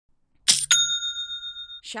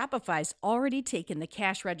Shopify's already taken the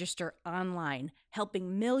cash register online,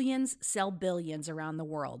 helping millions sell billions around the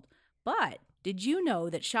world. But did you know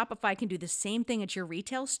that Shopify can do the same thing at your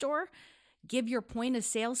retail store? Give your point of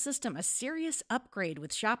sale system a serious upgrade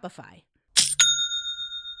with Shopify.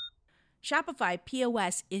 Shopify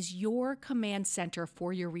POS is your command center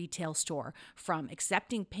for your retail store. From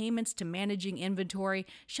accepting payments to managing inventory,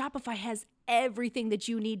 Shopify has everything that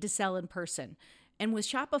you need to sell in person. And with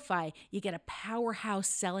Shopify, you get a powerhouse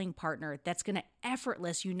selling partner that's going to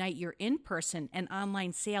effortlessly unite your in-person and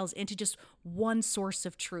online sales into just one source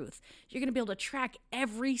of truth. You're going to be able to track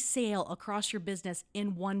every sale across your business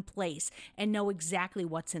in one place and know exactly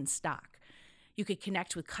what's in stock. You could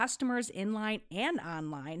connect with customers inline and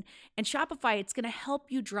online. And Shopify, it's going to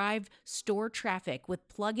help you drive store traffic with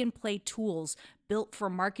plug-and-play tools built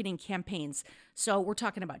for marketing campaigns. So we're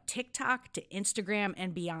talking about TikTok to Instagram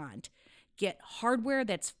and beyond. Get hardware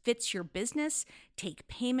that fits your business, take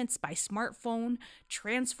payments by smartphone,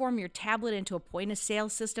 transform your tablet into a point-of-sale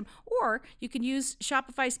system, or you can use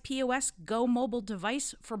Shopify's POS Go mobile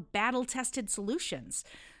device for battle-tested solutions.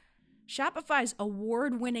 Shopify's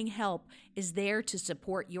award-winning help is there to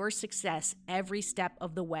support your success every step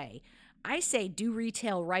of the way. I say do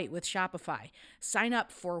retail right with Shopify. Sign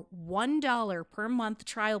up for $1 per month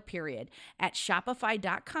trial period at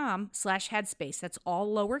shopify.com/headspace. That's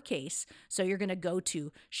all lowercase. So you're going to go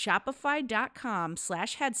to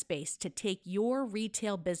shopify.com/headspace to take your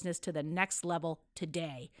retail business to the next level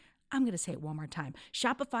today. I'm going to say it one more time.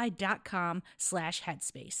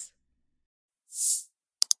 Shopify.com/headspace.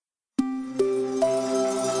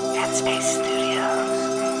 Headspace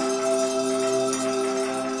Studios.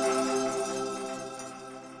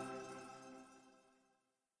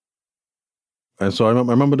 And so I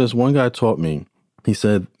remember this one guy taught me, he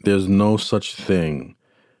said, there's no such thing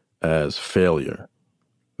as failure.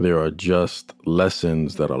 There are just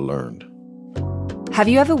lessons that are learned. Have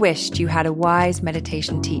you ever wished you had a wise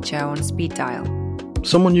meditation teacher on speed dial?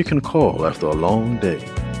 Someone you can call after a long day.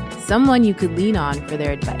 Someone you could lean on for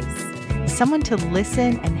their advice. Someone to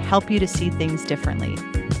listen and help you to see things differently.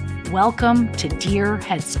 Welcome to Dear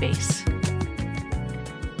Headspace.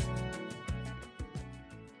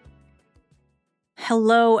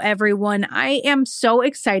 Hello, everyone. I am so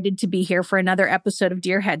excited to be here for another episode of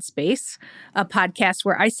Dear Headspace, a podcast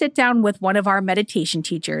where I sit down with one of our meditation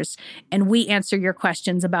teachers and we answer your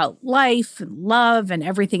questions about life, and love, and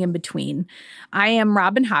everything in between. I am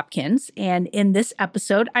Robin Hopkins, and in this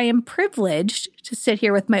episode, I am privileged to sit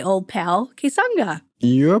here with my old pal, Kessonga.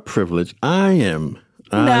 You're privileged. I am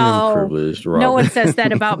privileged, Robin. No one says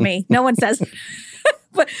that about me. No one says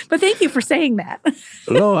But thank you for saying that.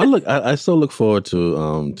 No, I still look forward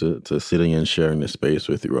to sitting and sharing this space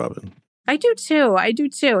with you, Robin. I do too.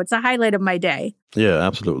 It's a highlight of my day. Yeah,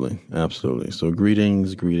 absolutely. So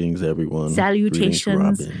greetings, everyone. Salutations. Greetings,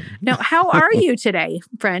 Robin. Now, how are you today,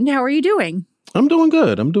 friend? How are you doing? I'm doing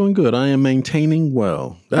good. I am maintaining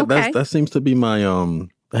well. That seems to be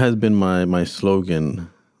has been my slogan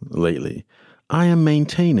lately. I am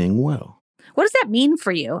maintaining well. What does that mean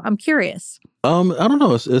for you? I'm curious. I don't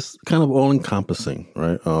know. It's kind of all encompassing,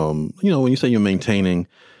 right? When you say you're maintaining,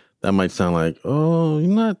 that might sound like, oh, you're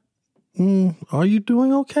not. Are you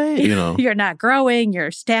doing okay? You're not growing.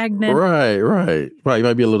 You're stagnant. Right. You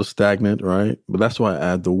might be a little stagnant, right? But that's why I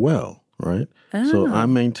add the well, right? Oh. So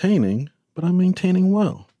I'm maintaining, but I'm maintaining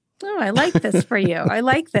well. Oh, I like this for you. I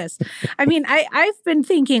like this. I mean, I've been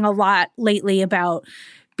thinking a lot lately about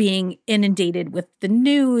being inundated with the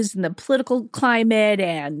news and the political climate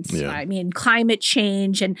and climate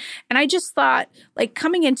change. And I just thought, like,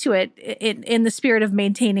 coming into it in the spirit of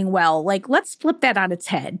maintaining well, like, let's flip that on its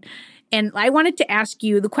head. And I wanted to ask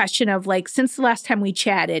you the question of, like, since the last time we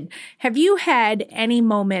chatted, have you had any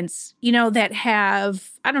moments, that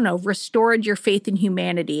have, I don't know, restored your faith in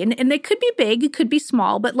humanity? And they could be big, it could be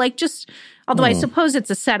small, but although I suppose it's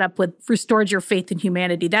a setup with restored your faith in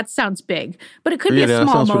humanity. That sounds big, but it could be a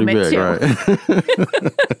small moment big, too. Right?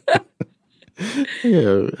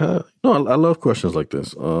 Yeah. No, I love questions like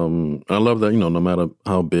this. I love that, no matter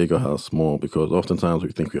how big or how small, because oftentimes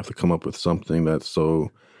we think we have to come up with something that's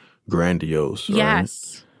so grandiose. Right?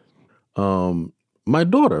 Yes. My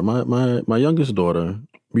daughter, my youngest daughter,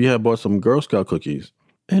 we had bought some Girl Scout cookies.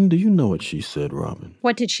 And do you know what she said, Robin?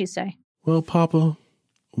 What did she say? Well, Papa,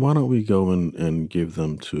 why don't we go and give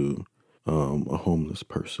them to a homeless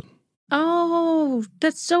person? Oh,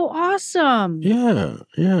 that's so awesome. Yeah.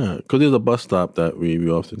 Because there's a bus stop that we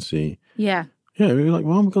often see. Yeah. Yeah, we were like,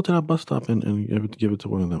 well, I'm going to go to that bus stop and give it to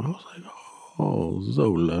one of them. I was like, oh,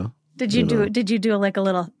 Zola. Did you do like a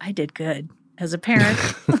little, I did good. as a parent?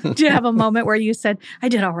 Do you have a moment where you said, I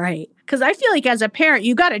did all right? Because I feel like as a parent,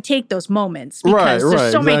 you got to take those moments because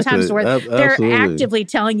there's so many times where they're actively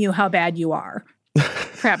telling you how bad you are.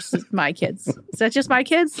 Perhaps it's my kids. Is that just my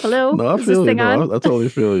kids? Hello? No, I Is feel this you. thing on? I totally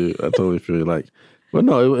feel you. I totally feel you. Like, but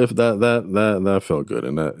no, if that felt good,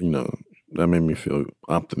 and that that made me feel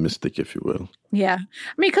optimistic, if you will. Yeah.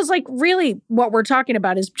 I mean, because like really what we're talking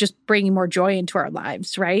about is just bringing more joy into our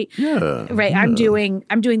lives, right? Yeah. Right. Yeah. I'm doing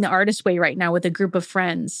the Artist Way right now with a group of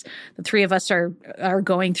friends. The three of us are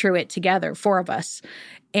going through it together, four of us.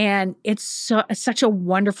 And it's such a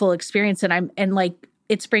wonderful experience. And like,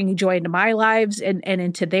 it's bringing joy into my lives and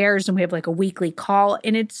into theirs. And we have like a weekly call.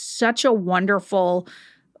 And it's such a wonderful,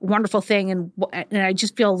 wonderful thing. And I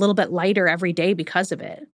just feel a little bit lighter every day because of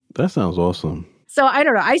it. That sounds awesome. So I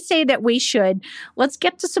don't know. I say that let's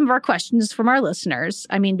get to some of our questions from our listeners.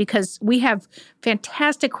 I mean, because we have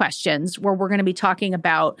fantastic questions where we're going to be talking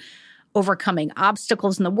about overcoming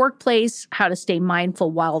obstacles in the workplace, how to stay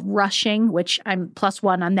mindful while rushing, which I'm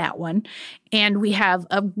 +1 on that one. And we have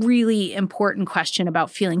a really important question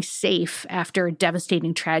about feeling safe after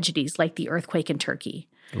devastating tragedies like the earthquake in Turkey.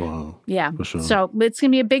 Wow. Yeah. For sure. So it's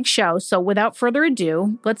going to be a big show. So without further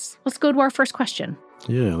ado, let's go to our first question.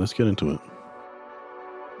 Yeah, let's get into it.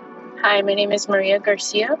 Hi, my name is Maria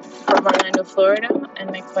Garcia from Orlando, Florida, and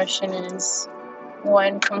my question is,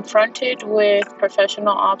 when confronted with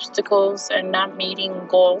professional obstacles and not meeting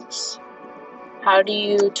goals, how do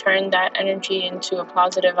you turn that energy into a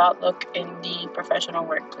positive outlook in the professional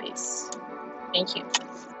workplace? Thank you.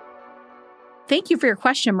 Thank you for your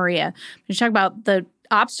question, Maria. You talk about the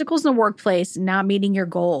obstacles in the workplace, not meeting your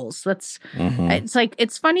goals. It's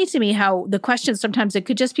funny to me how the question sometimes it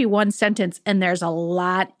could just be one sentence and there's a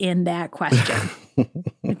lot in that question.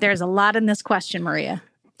 There's a lot in this question, Maria.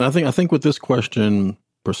 I think with this question,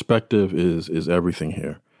 perspective is everything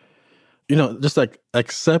here. Just like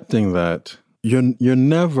accepting that you're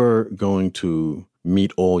never going to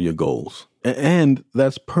meet all your goals. And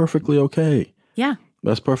that's perfectly okay. Yeah.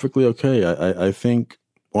 That's perfectly okay. I think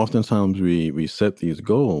oftentimes we set these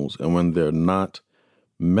goals, and when they're not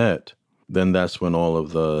met, then that's when all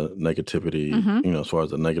of the negativity, as far as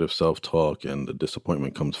the negative self-talk and the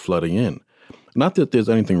disappointment comes flooding in. Not that there's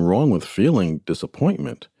anything wrong with feeling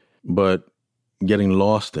disappointment, but getting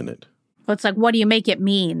lost in it. Well, it's like, what do you make it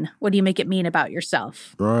mean? What do you make it mean about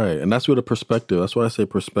yourself? Right. And that's where the perspective, that's why I say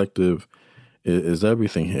perspective is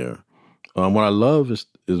everything here. What I love is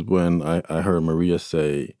when I heard Maria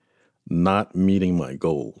say, not meeting my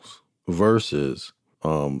goals versus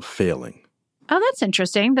failing. Oh, that's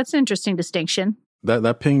interesting. That's an interesting distinction.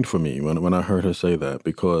 That pinged for me when I heard her say that,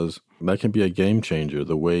 because that can be a game changer,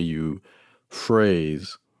 the way you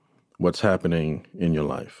phrase what's happening in your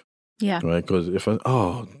life. Yeah. Right? Because if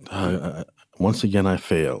once again, I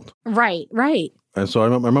failed. Right. And so I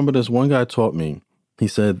remember this one guy taught me, he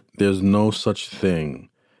said, there's no such thing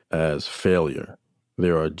as failure.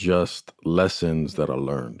 There are just lessons that are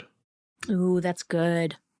learned. Ooh, that's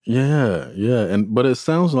good. Yeah. But it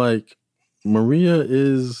sounds like Maria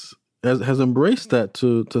has embraced that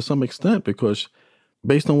to some extent, because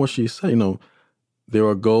based on what she said, there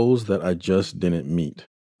are goals that I just didn't meet.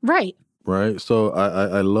 Right. Right. So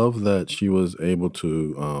I love that she was able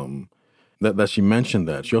to that she mentioned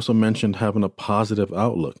that. She also mentioned having a positive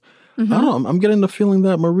outlook. Mm-hmm. I don't know. I'm getting the feeling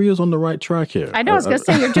that Maria's on the right track here. I know. I was going to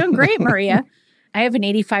say, you're doing great, Maria. I have an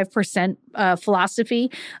 85% philosophy.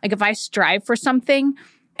 Like if I strive for something,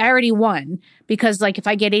 I already won, because like if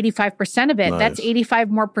I get 85% of it, that's 85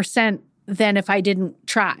 more percent than if I didn't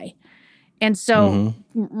try. And so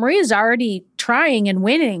Maria's already trying and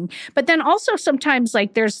winning. But then also sometimes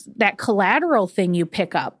like there's that collateral thing you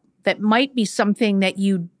pick up that might be something that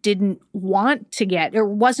you didn't want to get or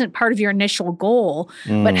wasn't part of your initial goal,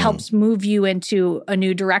 but helps move you into a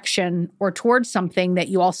new direction or towards something that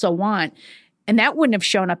you also want. And that wouldn't have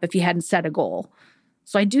shown up if you hadn't set a goal.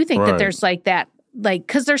 So I do think that there's like that, like,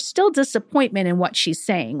 because there's still disappointment in what she's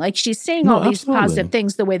saying. Like she's saying all these positive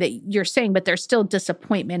things the way that you're saying, but there's still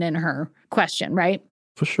disappointment in her question, right?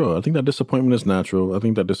 For sure. I think that disappointment is natural. I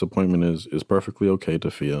think that disappointment is perfectly okay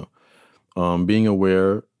to feel. Being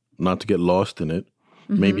aware not to get lost in it,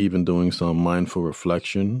 maybe even doing some mindful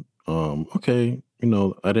reflection. Okay, I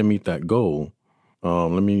didn't meet that goal.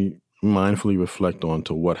 Let me mindfully reflect on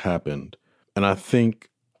to what happened. And I think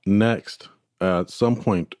next, at some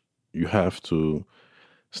point, you have to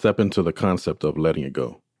step into the concept of letting it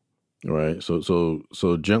go, right? So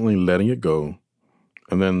gently letting it go.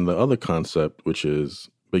 And then the other concept, which is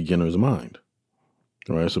beginner's mind,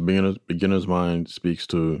 right? So beginner's mind speaks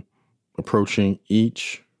to approaching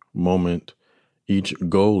each moment, each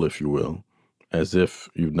goal, if you will, as if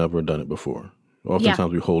you've never done it before.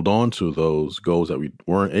 Oftentimes we hold on to those goals that we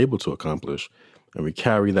weren't able to accomplish, and we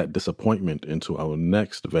carry that disappointment into our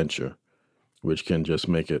next venture, which can just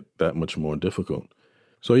make it that much more difficult.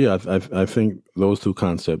 So yeah, I think those two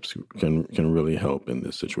concepts can really help in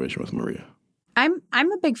this situation with Maria. I'm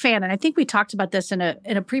a big fan, and I think we talked about this in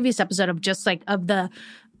a previous episode of just like of the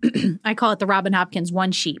I call it the Robin Hopkins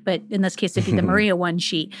one sheet, but in this case it'd be the Maria one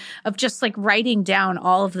sheet of just like writing down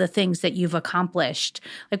all of the things that you've accomplished,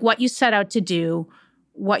 like what you set out to do,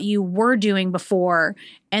 what you were doing before,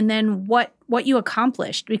 and then what you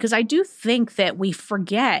accomplished. Because I do think that we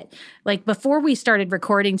forget, like before we started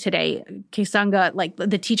recording today, Kessonga, like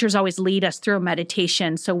the teachers always lead us through a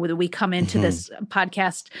meditation so that we come into this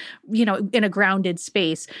podcast, you know, in a grounded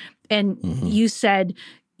space. And you said,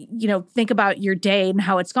 you know, think about your day and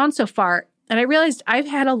how it's gone so far. And I realized I've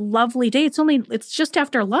had a lovely day. It's just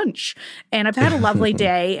after lunch, and I've had a lovely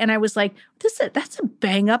day. And I was like, that's a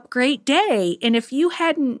bang up great day. And if you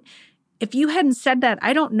hadn't said that,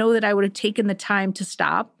 I don't know that I would have taken the time to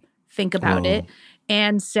stop, think about it,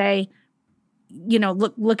 and say, you know,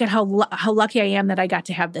 look at how lucky I am that I got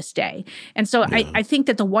to have this day. And so I think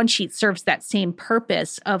that the one sheet serves that same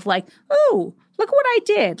purpose of like, oh, look what I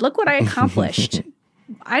did. Look what I accomplished.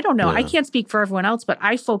 I don't know. I can't speak for everyone else, but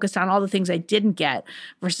I focus on all the things I didn't get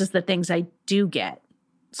versus the things I do get.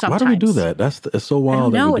 Sometimes. Why do we do that? It's so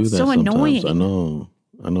wild that we do that sometimes. It's so annoying.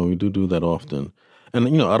 I know we do that often. And,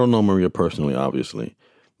 you know, I don't know Maria personally, obviously,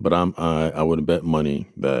 but I would bet money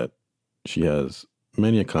that she has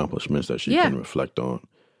many accomplishments that she can reflect on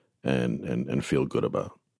and feel good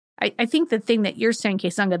about. I think the thing that you're saying,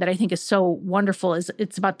 Kessonga, that I think is so wonderful is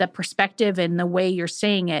it's about the perspective and the way you're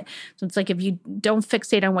saying it. So it's like if you don't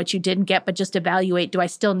fixate on what you didn't get, but just evaluate, do I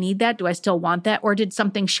still need that? Do I still want that? Or did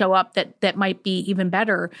something show up that might be even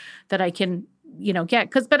better that I can, you know,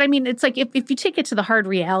 get? But I mean, it's like if you take it to the hard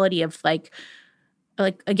reality of like,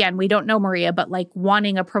 again, we don't know Maria, but like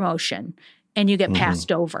wanting a promotion and you get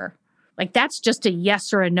passed over. Like that's just a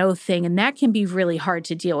yes or a no thing. And that can be really hard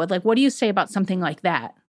to deal with. Like, what do you say about something like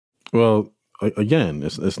that? Well, again,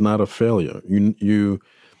 it's not a failure. You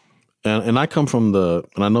and I come from and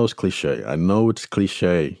I know it's cliche. I know it's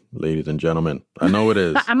cliche, ladies and gentlemen. I know it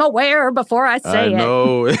is. I'm aware before I say it. I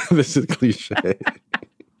know this is cliche.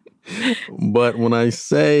 But when I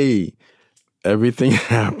say everything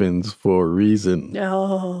happens for a reason.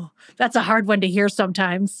 Oh, that's a hard one to hear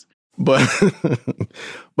sometimes. But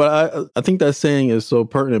I think that saying is so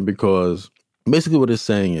pertinent because basically what it's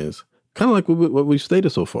saying is, kind of like what we've stated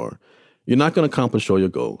so far. You're not going to accomplish all your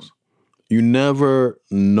goals. You never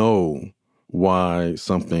know why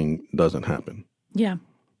something doesn't happen. Yeah.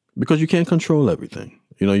 Because you can't control everything.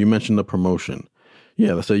 You know, you mentioned the promotion.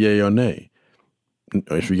 Yeah, let's say yay or nay.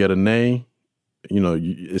 If you get a nay, you know,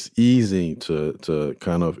 it's easy to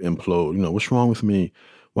kind of implode. You know, what's wrong with me?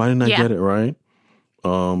 Why didn't I get it right?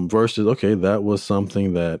 Versus, okay, that was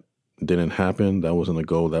something that didn't happen. That wasn't a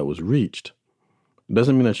goal that was reached.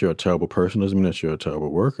 Doesn't mean that you're a terrible person. Doesn't mean that you're a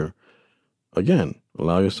terrible worker. Again,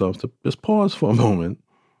 allow yourself to just pause for a moment,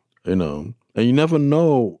 you know, and you never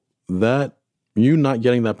know that you not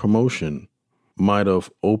getting that promotion might have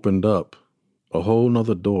opened up a whole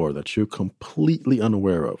nother door that you're completely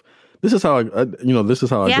unaware of. This is how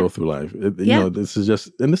I go through life. You know, this is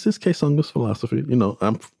Kessonga's philosophy. You know,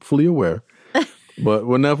 I'm fully aware. But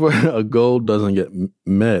whenever a goal doesn't get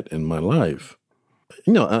met in my life,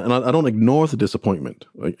 you know, and I don't ignore the disappointment.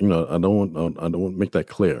 Like, you know, I don't want to make that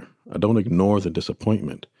clear. I don't ignore the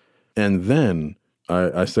disappointment. And then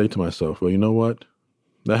I say to myself, well, you know what?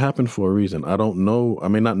 That happened for a reason. I don't know. I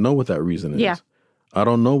may not know what that reason is. Yeah. I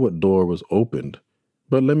don't know what door was opened.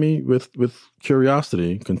 But let me, with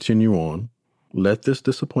curiosity, continue on. Let this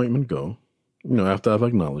disappointment go, you know, after I've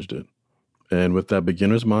acknowledged it. And with that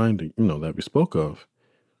beginner's mind, you know, that we spoke of,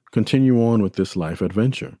 continue on with this life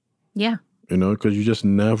adventure. Yeah. You know, because you just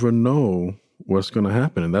never know what's going to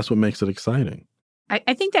happen. And that's what makes it exciting.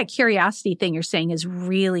 I think that curiosity thing you're saying is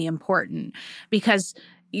really important because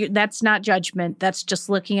that's not judgment. That's just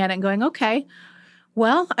looking at it and going, okay,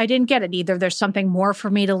 well, I didn't get it either. There's something more for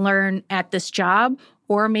me to learn at this job,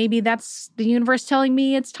 or maybe that's the universe telling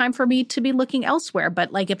me it's time for me to be looking elsewhere.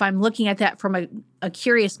 But like if I'm looking at that from a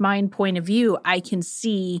curious mind point of view, I can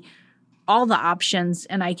see all the options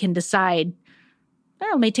and I can decide,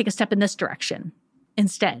 I may take a step in this direction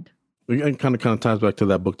instead. It kind of ties back to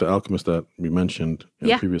that book, The Alchemist, that we mentioned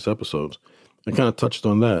in previous episodes. It kind of touched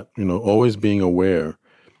on that, you know, always being aware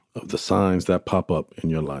of the signs that pop up in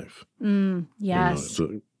your life. Yes. You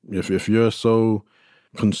know, so if you're so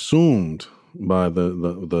consumed by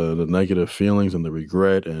the negative feelings and the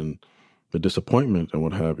regret and the disappointment and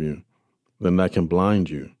what have you, then that can blind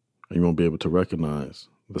you and you won't be able to recognize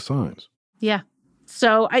the signs. Yeah.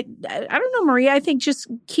 So I don't know, Maria. I think just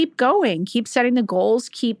keep going, keep setting the goals,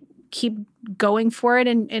 keep going for it,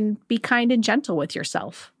 and be kind and gentle with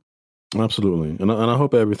yourself. Absolutely. And I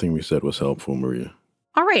hope everything we said was helpful, Maria.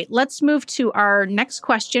 All right, let's move to our next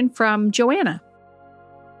question from Joanna.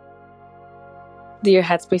 Dear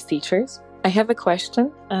Headspace teachers, I have a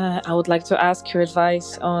question. I would like to ask your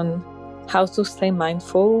advice on how to stay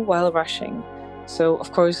mindful while rushing. So,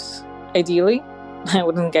 of course, ideally, I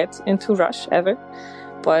wouldn't get into rush ever,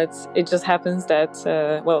 but it just happens that,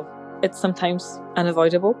 it's sometimes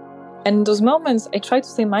unavoidable. And in those moments, I try to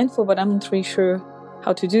stay mindful, but I'm not really sure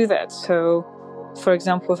how to do that. So, for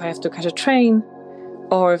example, if I have to catch a train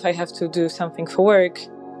or if I have to do something for work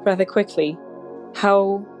rather quickly,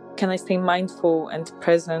 how can I stay mindful and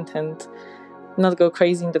present and not go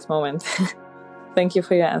crazy in that moment? Thank you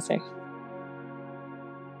for your answer.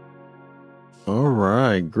 All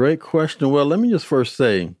right. Great question. Well, let me just first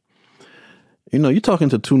say, you're talking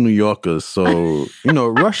to two New Yorkers, so,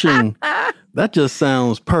 rushing, that just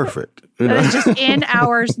sounds perfect. That is just in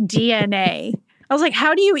our DNA. I was like,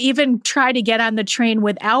 how do you even try to get on the train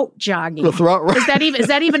without jogging? Is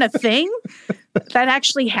that even a thing? That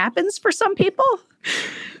actually happens for some people?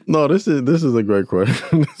 No, this is a great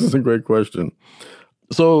question. This is a great question.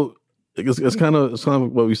 So it's kind of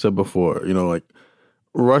what we said before. Like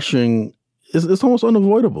rushing it's almost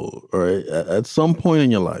unavoidable. Right? At some point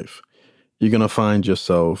in your life, you're gonna find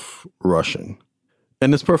yourself rushing,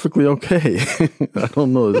 and it's perfectly okay. I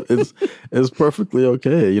don't know. It's perfectly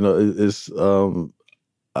okay.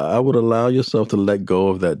 I would allow yourself to let go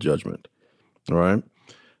of that judgment. All right.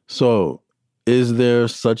 So, is there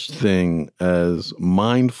such thing as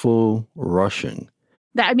mindful rushing?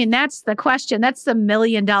 That's the question. That's the $1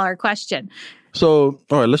 million question. So,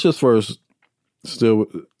 all right, let's just first still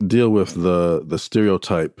deal with the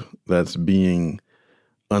stereotype that's being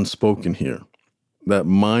unspoken here. That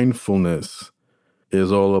mindfulness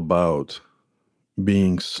is all about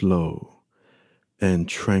being slow and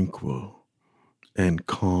tranquil and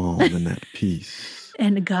calm and at peace.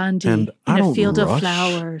 And Gandhi and in a field of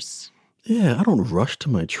flowers. Yeah, I don't rush to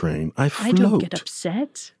my train. I float. I don't get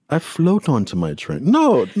upset. I float onto my train.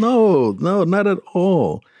 No, not at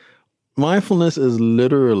all. Mindfulness is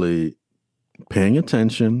literally paying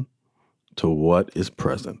attention to what is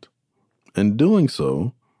present and doing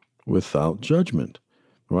so without judgment,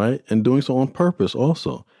 right? And doing so on purpose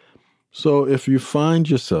also. So if you find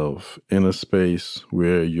yourself in a space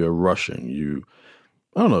where you're rushing, you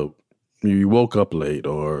woke up late,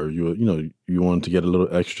 or you wanted to get a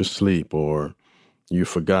little extra sleep, or you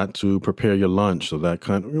forgot to prepare your lunch, so that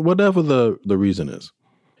whatever the reason is,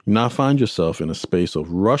 you now find yourself in a space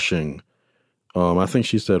of rushing. I think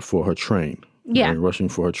she said for her train. Yeah. Right? Rushing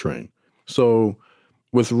for her train. So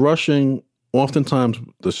with rushing, oftentimes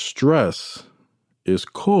the stress is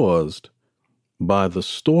caused by the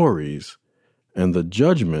stories and the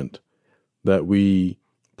judgment that we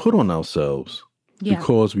put on ourselves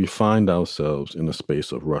because we find ourselves in a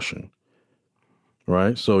space of rushing,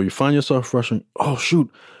 right? So you find yourself rushing. Oh, shoot,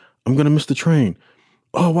 I'm going to miss the train.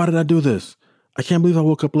 Oh, why did I do this? I can't believe I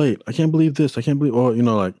woke up late. I can't believe this. I can't believe, oh,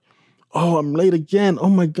 I'm late again. Oh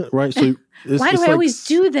my God. Right. So why do I always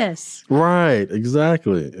do this? Right.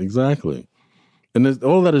 Exactly. And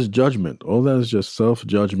all that is judgment. All that is just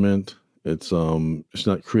self-judgment. It's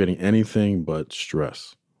not creating anything but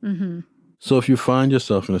stress. Mm-hmm. So if you find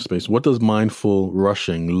yourself in a space, what does mindful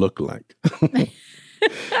rushing look like?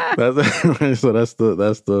 So that's the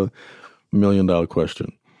 $1 million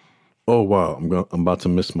question. Oh wow, I'm about to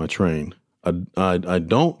miss my train. I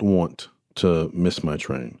don't want to miss my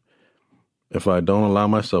train. If I don't allow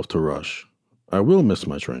myself to rush, I will miss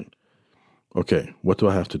my train. Okay, what do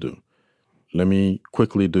I have to do? Let me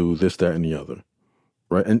quickly do this, that, and the other.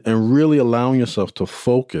 Right? And really allowing yourself to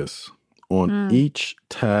focus on each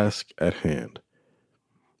task at hand.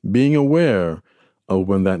 Being aware of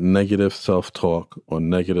when that negative self-talk or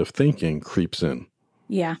negative thinking creeps in.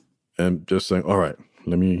 Yeah. And just saying, all right,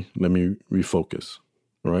 let me refocus.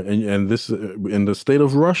 Right? And this, in the state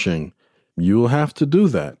of rushing, you'll have to do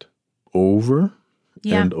that over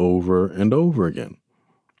and over and over again.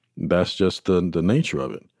 That's just the nature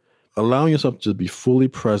of it. Allowing yourself to be fully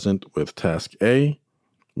present with task A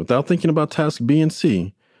without thinking about task B and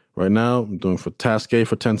C. Right now, I'm doing for task A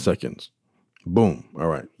for 10 seconds. Boom. All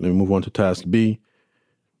right. Let me move on to task B.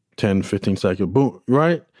 10, 15 seconds. Boom.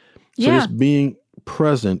 Right? So just being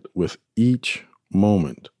present with each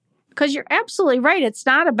moment. Because you're absolutely right. It's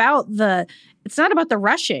not about the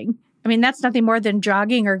rushing. I mean, that's nothing more than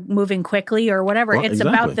jogging or moving quickly or whatever. Well, it's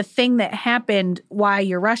exactly. about the thing that happened while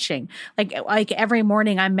you're rushing. Like every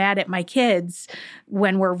morning I'm mad at my kids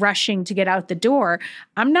when we're rushing to get out the door.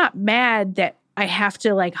 I'm not mad that I have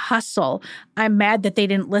to like hustle. I'm mad that they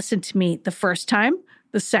didn't listen to me the first time,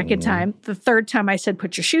 the second time, the third time I said,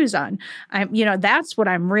 put your shoes on. That's what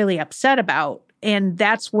I'm really upset about. And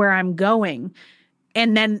that's where I'm going.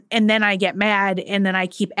 And then I get mad and then I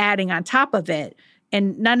keep adding on top of it.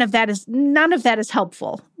 And none of that is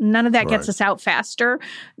helpful. None of that gets us out faster.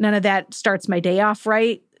 None of that starts my day off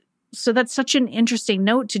right. So that's such an interesting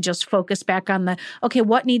note to just focus back on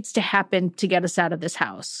what needs to happen to get us out of this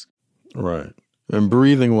house? Right. And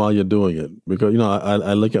breathing while you're doing it. Because,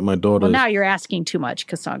 I look at my daughter. Well, now you're asking too much,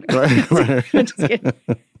 Kessonga. Right. Just kidding.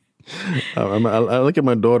 I look at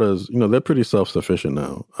my daughters, they're pretty self-sufficient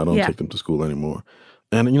now. I don't take them to school anymore.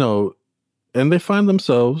 And, and they find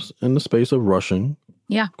themselves in the space of rushing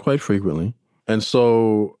quite frequently. And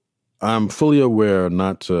so I'm fully aware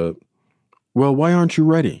not to, well, why aren't you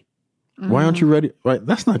ready? Why aren't you ready? Right.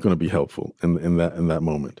 That's not going to be helpful in that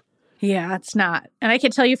moment. Yeah, it's not. And I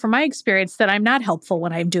can tell you from my experience that I'm not helpful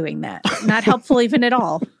when I'm doing that. Not helpful even at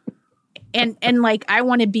all. And like I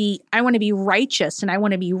want to be righteous and I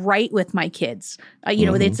want to be right with my kids.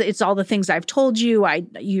 It's all the things I've told you.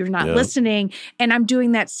 You're not listening, and I'm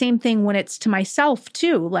doing that same thing when it's to myself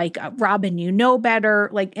too. Like Robin, you know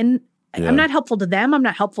better. I'm not helpful to them. I'm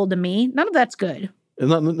not helpful to me. None of that's good.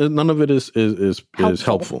 None of it is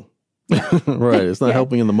helpful. Right. It's not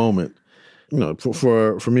helping in the moment.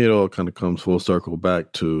 For me, it all kind of comes full circle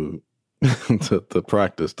back to to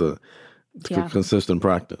practice, to consistent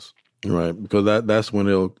practice. Right. Because that's when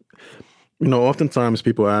it'll, oftentimes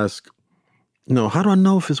people ask, how do I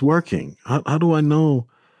know if it's working? How do I know,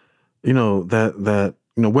 that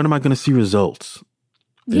when am I going to see results,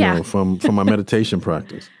 from my meditation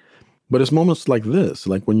practice? But it's moments like this,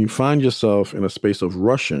 like when you find yourself in a space of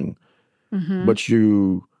rushing, but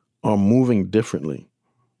you are moving differently.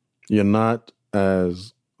 You're not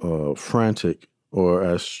as frantic or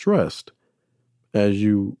as stressed as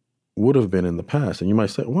you would have been in the past. And you might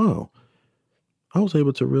say, wow, I was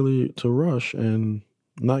able to rush and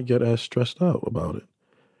not get as stressed out about it.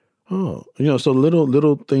 Oh, so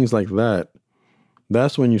little things like that,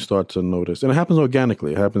 that's when you start to notice. And it happens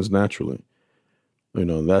organically. It happens naturally.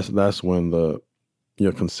 That's when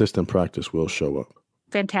your consistent practice will show up.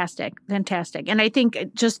 Fantastic. And I think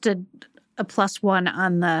just a +1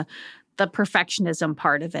 on the perfectionism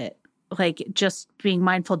part of it. Like just being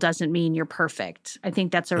mindful doesn't mean you're perfect. I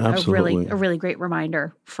think that's a really great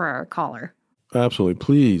reminder for our caller. Absolutely.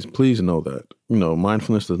 Please know that.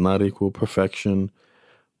 Mindfulness does not equal perfection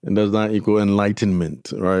and does not equal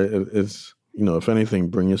enlightenment, right? It's, if anything,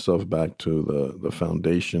 bring yourself back to the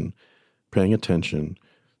foundation, paying attention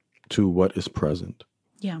to what is present.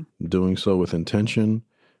 Yeah. Doing so with intention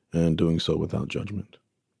and doing so without judgment.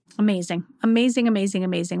 Amazing.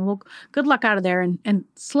 Well, good luck out of there and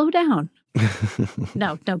slow down.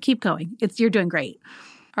 No, keep going. You're doing great.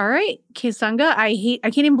 All right, Kessonga, I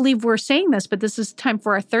can't even believe we're saying this, but this is time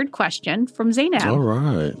for our third question from Zainab. All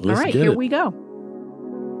right, let's get here it. we go.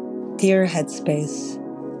 Dear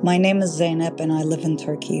Headspace, my name is Zainab and I live in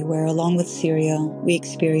Turkey, where along with Syria, we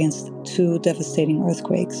experienced 2 devastating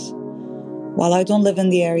earthquakes. While I don't live in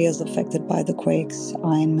the areas affected by the quakes,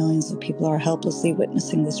 I and millions of people are helplessly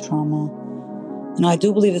witnessing this trauma. And I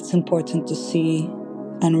do believe it's important to see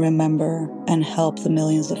and remember and help the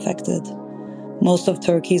millions affected. Most of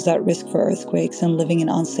Turkey is at risk for earthquakes and living in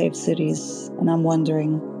unsafe cities. And I'm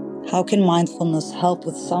wondering, how can mindfulness help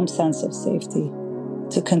with some sense of safety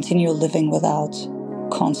to continue living without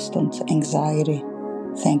constant anxiety?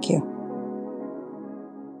 Thank you.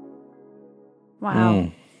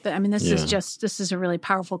 Wow. I mean, this is a really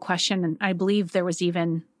powerful question. And I believe there was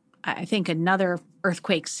even, I think, another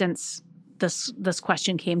earthquake since this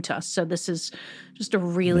question came to us. So this is just a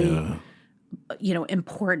really,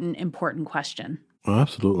 important question.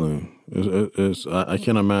 Absolutely. I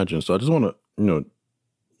can't imagine. So I just want to,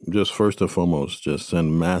 just first and foremost, just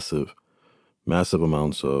send massive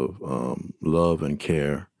amounts of love and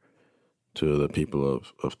care to the people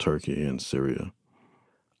of Turkey and Syria.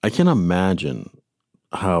 I can imagine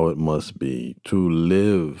how it must be to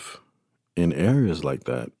live in areas like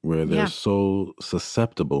that where they're so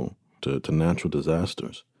susceptible to natural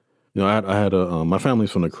disasters. I had my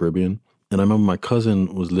family's from the Caribbean, and I remember my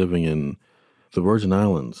cousin was living in the Virgin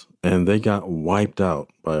Islands, and they got wiped out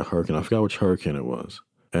by a hurricane. I forgot which hurricane it was,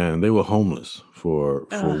 and they were homeless for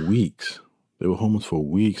weeks. They were homeless for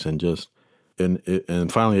weeks, and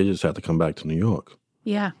finally they just had to come back to New York.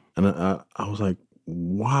 Yeah, and I was like,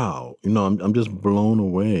 wow, I'm just blown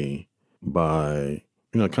away by,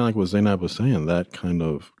 kind of like what Zainab was saying, that kind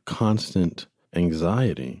of constant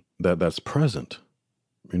anxiety that's present,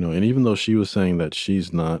 and even though she was saying that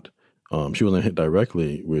she's not, she wasn't hit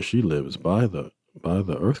directly where she lives by the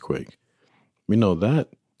earthquake, that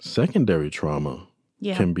secondary trauma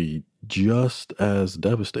can be just as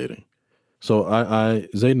devastating. So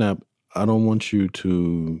Zainab, I don't want you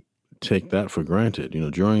to take that for granted.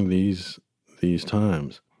 During these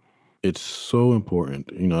times, it's so important.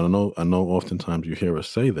 I know oftentimes you hear us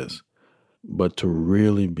say this, but to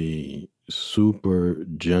really be super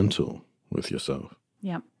gentle with yourself.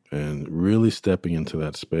 Yep. And really stepping into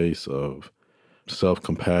that space of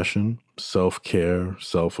self-compassion, self-care,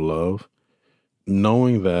 self-love,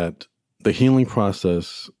 knowing that the healing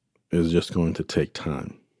process is just going to take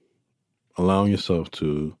time. Allowing yourself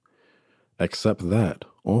to accept that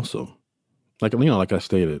also. Like I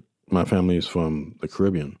stated, my family is from the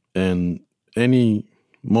Caribbean, and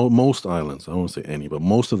most islands, I don't want to say any, but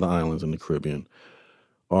most of the islands in the Caribbean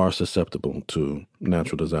are susceptible to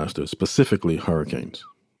natural disasters, specifically hurricanes.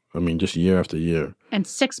 Just year after year. And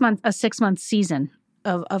 6 months, a 6 month season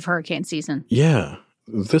of hurricane season. Yeah.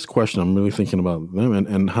 This question, I'm really thinking about them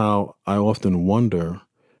and how I often wonder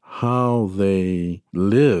how they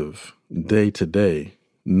live day to day,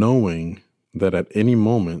 knowing that at any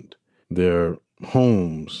moment their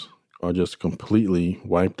homes are just completely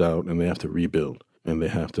wiped out and they have to rebuild and they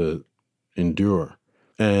have to endure.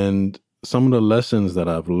 And some of the lessons that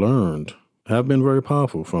I've learned have been very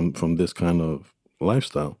powerful from this kind of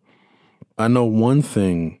lifestyle. I know one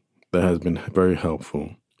thing that has been very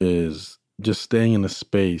helpful is just staying in a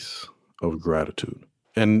space of gratitude.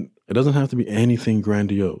 And it doesn't have to be anything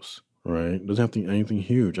grandiose, right? It doesn't have to be anything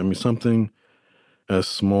huge. Something as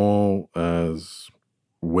small as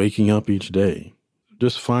waking up each day,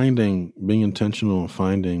 just being intentional and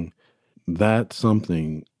finding that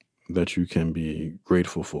something that you can be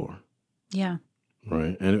grateful for. Yeah.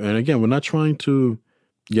 Right. And again, we're not trying to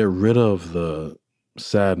get rid of the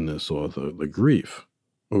sadness or the grief.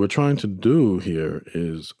 What we're trying to do here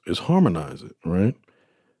is harmonize it, right?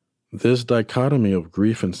 This dichotomy of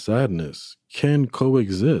grief and sadness can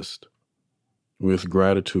coexist with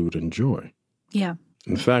gratitude and joy. Yeah.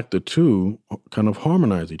 In fact, the two kind of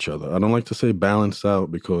harmonize each other. I don't like to say balance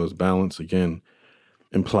out because balance, again,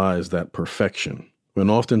 implies that perfection. When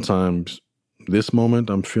oftentimes this moment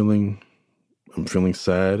I'm feeling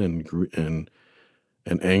sad and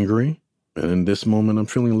angry. And in this moment, I'm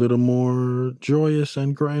feeling a little more joyous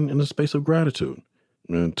and in a space of gratitude.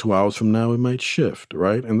 And 2 hours from now, it might shift,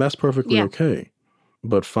 right? And that's perfectly okay.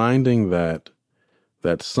 But finding that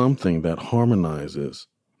something that harmonizes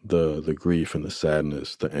the grief and the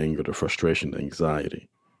sadness, the anger, the frustration, the anxiety.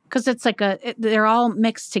 Because it's like they're all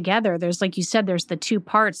mixed together. There's, like you said, there's the two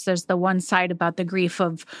parts. There's the one side about the grief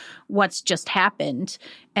of what's just happened.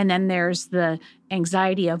 And then there's the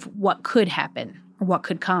anxiety of what could happen or what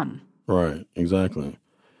could come. Right, exactly.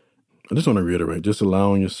 I just want to reiterate, just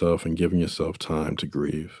allowing yourself and giving yourself time to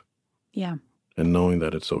grieve. Yeah. And knowing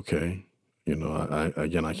that it's okay.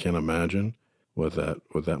 I can't imagine what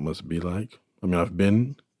that must be like. I've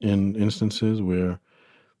been in instances where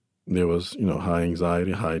there was, high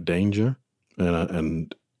anxiety, high danger,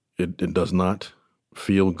 and it does not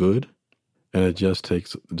feel good, and it just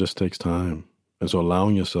takes time. And so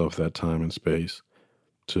allowing yourself that time and space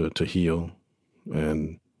to heal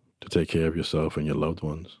and to take care of yourself and your loved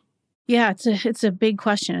ones. Yeah, it's a big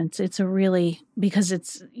question. It's a really, because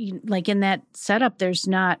it's like in that setup, there's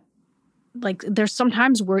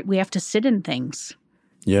sometimes where we have to sit in things.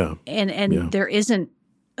 Yeah. And there isn't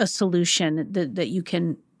a solution that you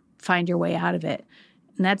can find your way out of it.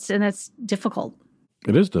 And that's difficult.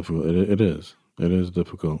 It is difficult. It is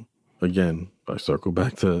difficult. Again, I circle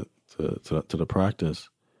back to the practice.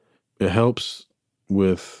 It helps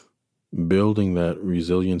with building that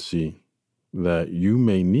resiliency that you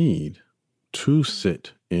may need to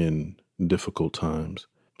sit in difficult times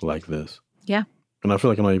like this. Yeah. And I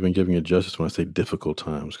feel like I'm not even giving it justice when I say difficult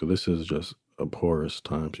times, because this is just abhorrent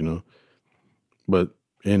times, But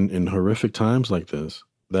in horrific times like this,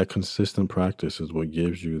 that consistent practice is what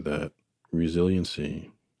gives you that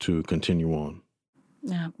resiliency to continue on.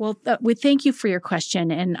 Yeah. Well, we thank you for your question.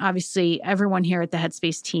 And obviously, everyone here at the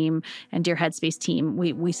Headspace team and Dear Headspace team,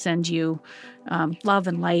 we send you love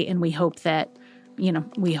and light, and we hope that,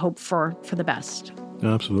 we hope for the best.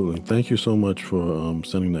 Absolutely. Thank you so much for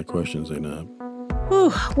sending that question, Zainab.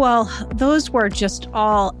 Whew. Well, those were just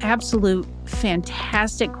all absolute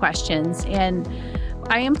fantastic questions. And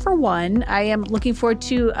I am looking forward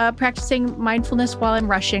to practicing mindfulness while I'm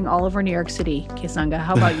rushing all over New York City. Kessonga,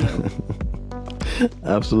 how about you?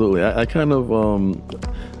 Absolutely. I kind of,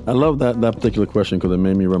 I love that particular question because it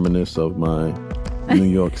made me reminisce of my New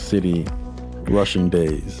York City rushing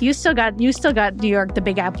days. You still got New York, the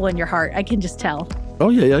Big Apple in your heart. I can just tell. Oh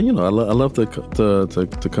yeah. You know, I love to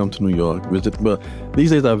come to New York, visit. But these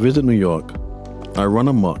days I visit New York, I run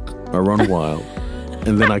amok, I run wild,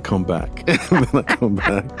 and then I come back.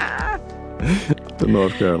 To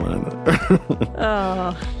North Carolina.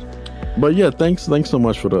 Oh. But yeah, thanks so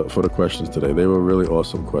much for the questions today. They were really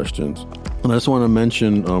awesome questions. And I just want to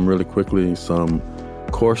mention really quickly some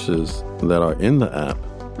courses that are in the app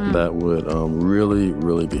that would really,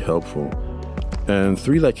 really be helpful. And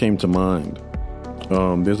 3 that came to mind.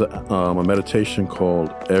 There's a meditation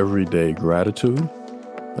called Everyday Gratitude.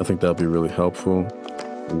 I think that'll be really helpful.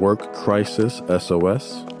 Work Crisis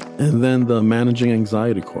SOS. And then the Managing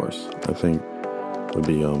Anxiety course, I think, would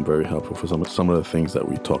be very helpful for some of the things that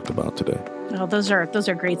we talked about today. Oh, those are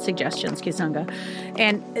great suggestions, Kessonga.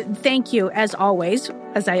 And thank you, as always,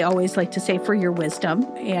 as I always like to say, for your wisdom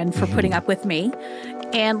and for putting up with me.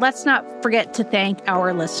 And let's not forget to thank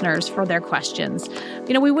our listeners for their questions.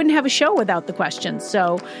 You know, we wouldn't have a show without the questions.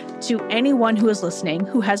 So to anyone who is listening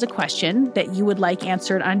who has a question that you would like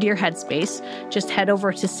answered on Dear Headspace, just head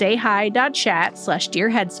over to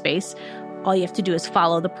sayhi.chat/dearheadspace. All you have to do is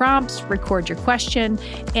follow the prompts, record your question,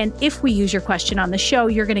 and if we use your question on the show,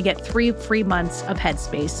 you're going to get 3 free months of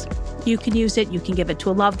Headspace. You can use it. You can give it to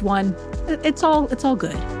a loved one. It's all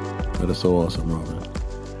good. That is so awesome, Robin.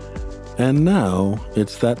 And now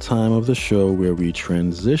it's that time of the show where we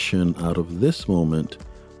transition out of this moment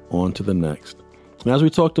onto the next. And as we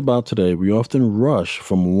talked about today, we often rush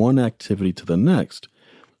from one activity to the next.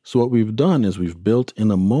 So what we've done is we've built in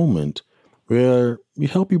a moment where we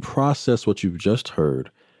help you process what you've just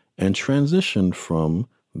heard and transition from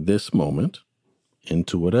this moment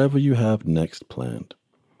into whatever you have next planned.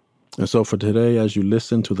 And so for today, as you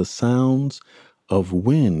listen to the sounds of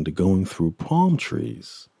wind going through palm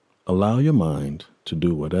trees, allow your mind to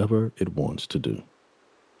do whatever it wants to do.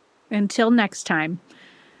 Until next time,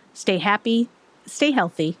 stay happy, stay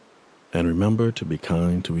healthy, and remember to be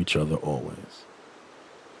kind to each other always.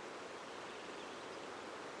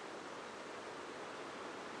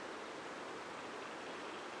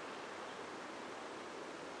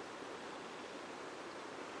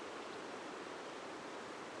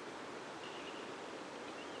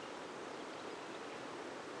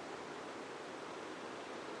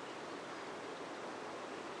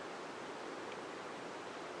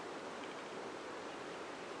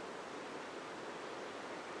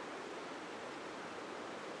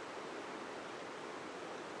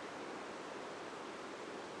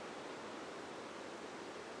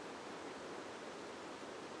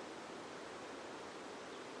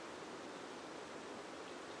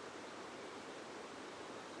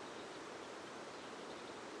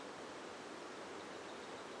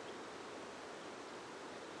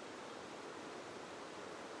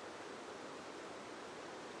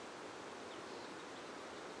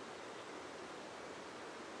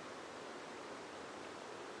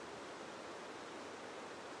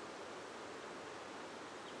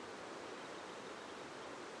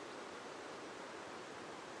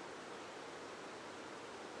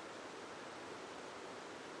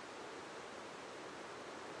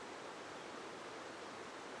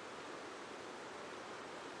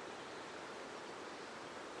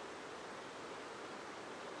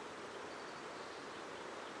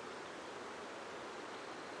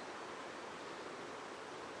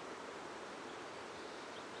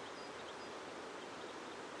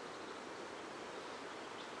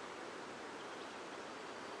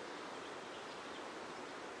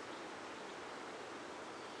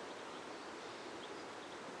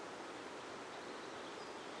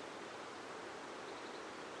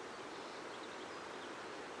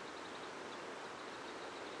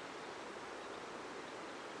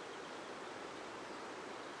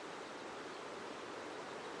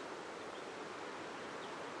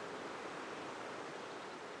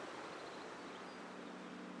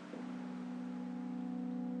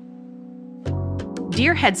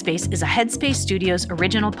 Dear Headspace is a Headspace Studios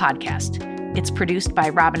original podcast. It's produced by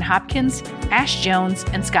Robin Hopkins, Ash Jones,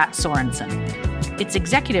 and Scott Sorensen. It's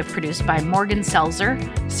executive produced by Morgan Selzer,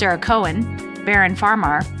 Sarah Cohen, Baron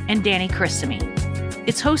Farmar, and Danny Chrissamy.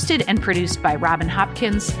 It's hosted and produced by Robin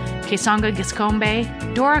Hopkins, Kessonga Giscombe,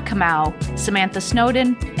 Dora Kamau, Samantha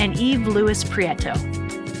Snowden, and Eve Lewis Prieto.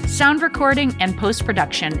 Sound recording and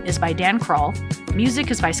post-production is by Dan Kroll. Music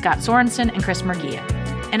is by Scott Sorensen and Chris Murguia.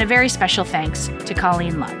 And a very special thanks to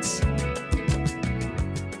Colleen Lutz.